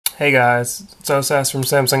Hey guys, it's Osas from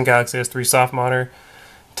Samsung Galaxy S3 softModder.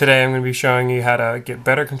 Today I'm going to be showing you how to get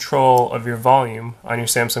better control of your volume on your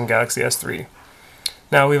Samsung Galaxy S3.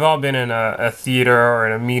 Now we've all been in a theater or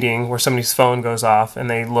in a meeting where somebody's phone goes off and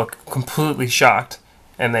they look completely shocked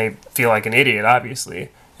and they feel like an idiot, obviously.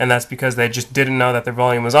 And that's because they just didn't know that their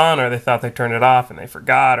volume was on, or they thought they turned it off and they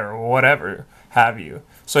forgot, or whatever have you.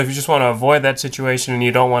 So if you just want to avoid that situation and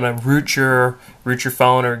you don't want to root your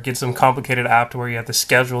phone or get some complicated app to where you have to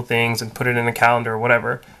schedule things and put it in a calendar or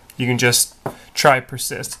whatever, you can just try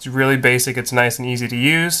Persist. It's really basic, it's nice and easy to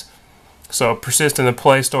use. So Persist in the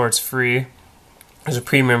Play Store, it's free. There's a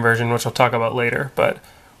premium version, which I'll talk about later, but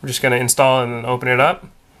we're just going to install it and then open it up.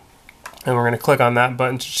 And we're going to click on that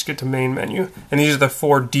button to just get to main menu. And these are the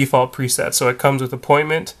 4 default presets. So it comes with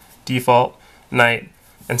appointment, default, night,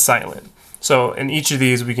 and silent. So in each of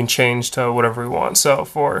these we can change to whatever we want. So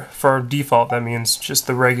for default, that means just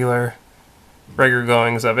the regular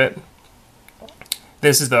goings of it.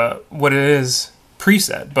 This is what it is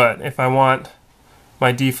preset, but if I want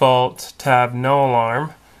my default to have no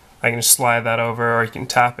alarm, I can just slide that over, or you can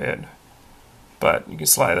tap it, but you can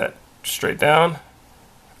slide that straight down.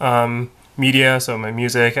 Media, so my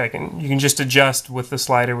music, you can just adjust with the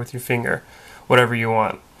slider with your finger, whatever you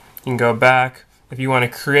want. You can go back. If you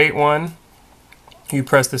want to create one, you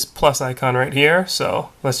press this plus icon right here.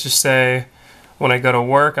 So let's just say when I go to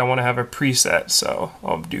work, I want to have a preset. So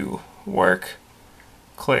I'll do work,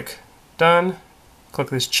 click done, click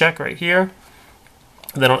this check right here,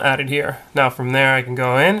 then I'll add it here. Now from there I can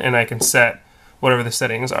go in and I can set whatever the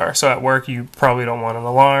settings are. So at work you probably don't want an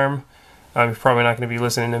alarm. You're probably not going to be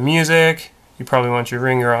listening to music. You probably want your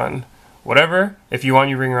ringer on whatever. If you want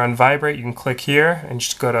your ringer on vibrate, you can click here and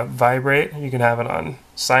just go to vibrate. You can have it on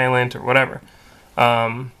silent or whatever.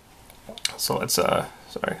 So let's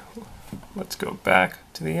go back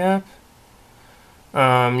to the app.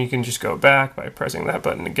 You can just go back by pressing that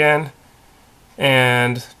button again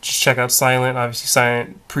and just check out silent. Obviously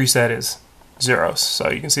silent preset is 0,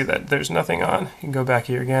 so you can see that there's nothing on. You can go back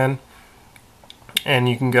here again and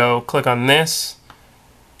you can go click on this.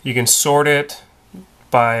 You can sort it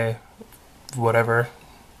by whatever,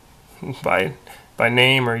 by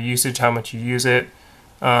name or usage, how much you use it.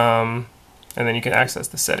 And then you can access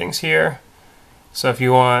the settings here. So if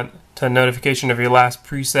you want a notification of your last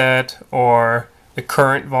preset or the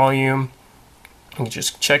current volume, you can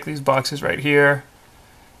just check these boxes right here.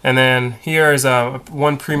 And then here is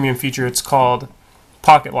one premium feature. It's called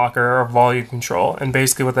Pocket Locker or Volume Control. And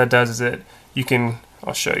basically what that does is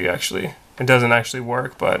I'll show you actually. It doesn't actually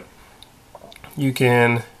work, but you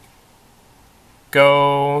can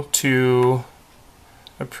go to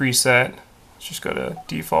a preset. Let's just go to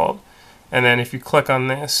default. And then if you click on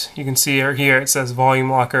this, you can see here it says Volume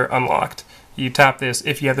Locker Unlocked. You tap this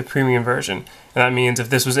if you have the premium version. And that means if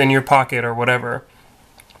this was in your pocket or whatever,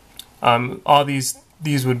 all these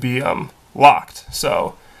would be locked.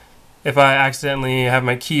 So if I accidentally have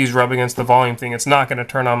my keys rub against the volume thing, it's not going to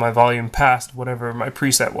turn on my volume past whatever my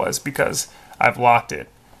preset was because I've locked it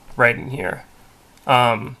right in here.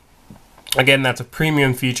 Again, that's a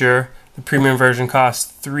premium feature. The premium version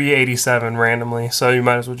costs $387 randomly, so you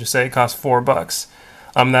might as well just say it costs $4.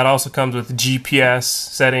 That also comes with GPS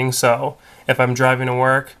settings, so if I'm driving to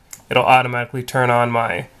work, it'll automatically turn on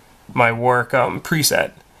my work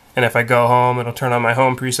preset. And if I go home, it'll turn on my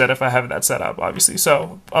home preset if I have that set up, obviously.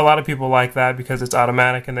 So a lot of people like that because it's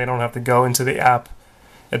automatic and they don't have to go into the app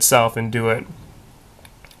itself and do it.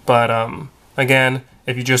 But again,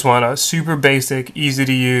 if you just want a super basic, easy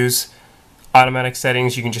to use automatic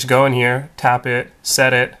settings, you can just go in here, tap it,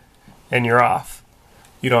 set it, and you're off.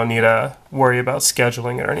 You don't need to worry about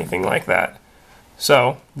scheduling it or anything like that.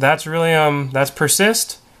 So that's really that's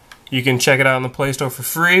Persist. You can check it out in the Play Store for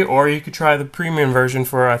free, or you could try the premium version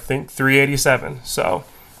for I think $387. So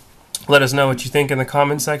let us know what you think in the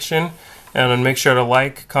comment section, and then make sure to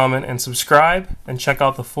like, comment, and subscribe, and check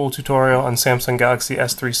out the full tutorial on Samsung Galaxy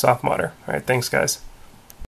S3 softModder. All right, thanks guys.